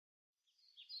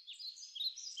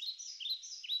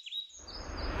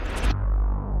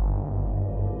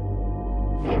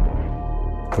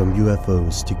From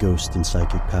UFOs to ghost and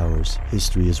psychic powers,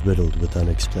 history is riddled with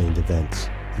unexplained events.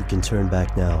 You can turn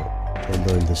back now and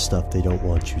learn the stuff they don't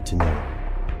want you to know.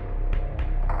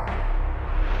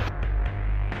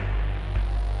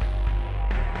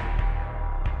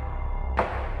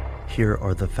 Here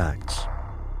are the facts.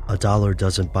 A dollar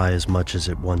doesn't buy as much as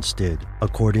it once did.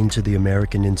 According to the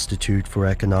American Institute for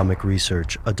Economic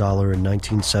Research, a dollar in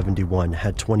 1971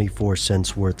 had 24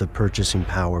 cents worth of purchasing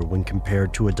power when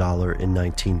compared to a dollar in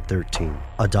 1913.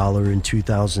 A dollar in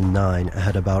 2009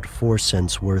 had about 4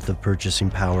 cents worth of purchasing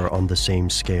power on the same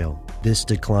scale. This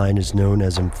decline is known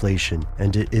as inflation,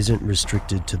 and it isn't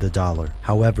restricted to the dollar.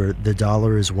 However, the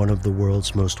dollar is one of the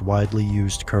world's most widely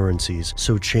used currencies,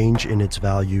 so change in its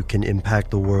value can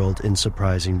impact the world in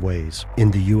surprising ways.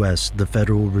 In the US, the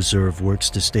Federal Reserve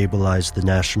works to stabilize the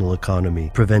national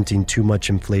economy, preventing too much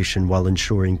inflation while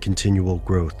ensuring continual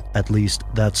growth. At least,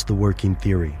 that's the working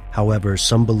theory. However,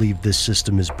 some believe this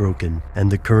system is broken,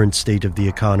 and the current state of the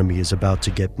economy is about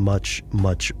to get much,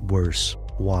 much worse.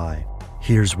 Why?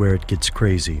 Here's where it gets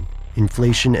crazy.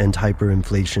 Inflation and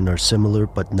hyperinflation are similar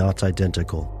but not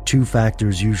identical. Two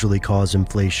factors usually cause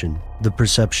inflation: the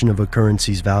perception of a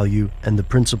currency's value and the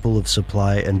principle of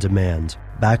supply and demand.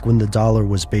 Back when the dollar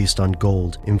was based on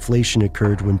gold, inflation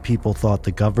occurred when people thought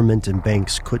the government and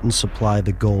banks couldn't supply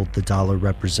the gold the dollar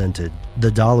represented.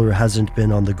 The dollar hasn't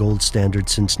been on the gold standard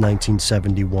since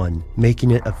 1971,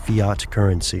 making it a fiat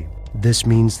currency. This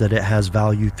means that it has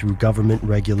value through government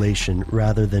regulation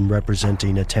rather than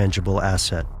representing a tangible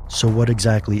asset. So what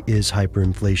exactly is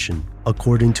hyperinflation?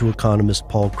 According to economist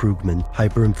Paul Krugman,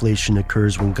 hyperinflation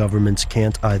occurs when governments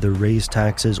can't either raise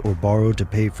taxes or borrow to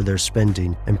pay for their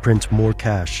spending and print more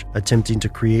cash, attempting to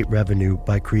create revenue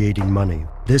by creating money.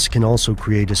 This can also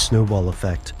create a snowball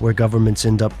effect, where governments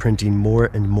end up printing more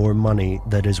and more money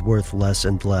that is worth less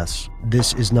and less.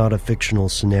 This is not a fictional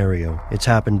scenario. It's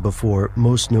happened before,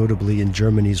 most notably in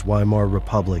Germany's Weimar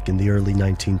Republic in the early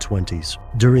 1920s.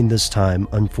 During this time,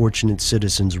 unfortunate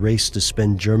citizens raced to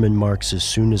spend German marks as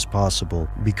soon as possible,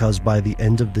 because by the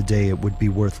end of the day it would be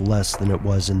worth less than it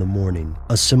was in the morning.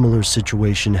 A similar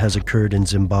situation has occurred in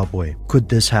Zimbabwe. Could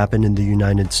this happen in the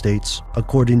United States?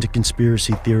 According to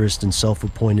conspiracy theorist and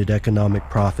self-appointed economic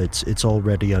prophets, it's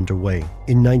already underway.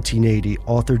 In 1980,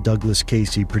 author Douglas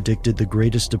Casey predicted the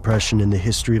greatest depression in the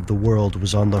history of the world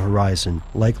was on the horizon,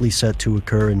 likely set to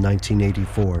occur in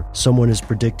 1984. Someone has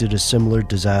predicted a similar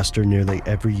disaster nearly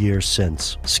every year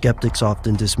since. Skeptics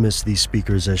often dismiss these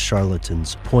speakers as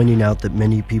charlatans, pointing out that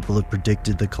many people have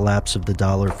predicted the collapse of the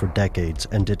dollar for decades,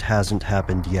 and it hasn't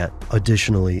happened yet.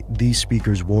 Additionally, these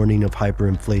speakers' warning of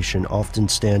hyperinflation often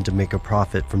stand to make a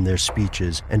profit from their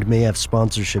speeches and may have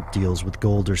sponsorship deals with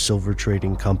gold or silver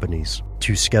trading companies.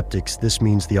 To skeptics, this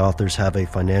means the authors have a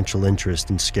financial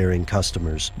interest in scaring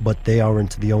customers, but they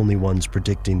aren't the only ones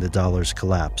predicting the dollar's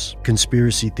collapse.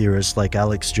 Conspiracy theorists like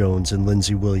Alex Jones and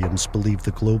Lindsey Williams believe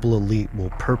the global elite will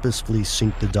purposefully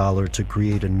sink the dollar to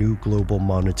create a new global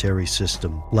monetary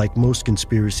system. Like most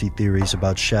conspiracy theories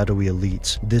about shadowy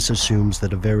elites, this assumes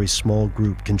that a very small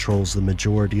group controls the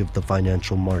majority of the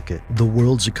financial market. The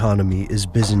world's economy is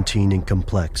Byzantine and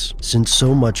complex. Since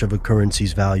so much of a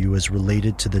currency's value is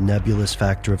related to the nebulous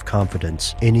factor of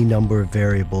confidence, any number of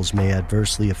variables may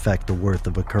adversely affect the worth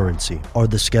of a currency. Are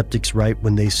the skeptics right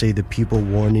when they say the people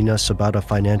warning us about a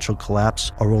financial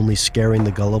collapse are only scaring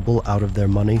the gullible out of their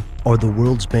money? Are the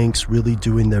world's banks really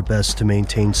doing their best to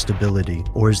maintain stability,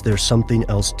 or is there something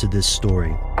else to this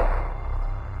story?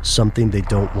 Something they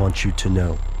don't want you to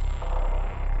know.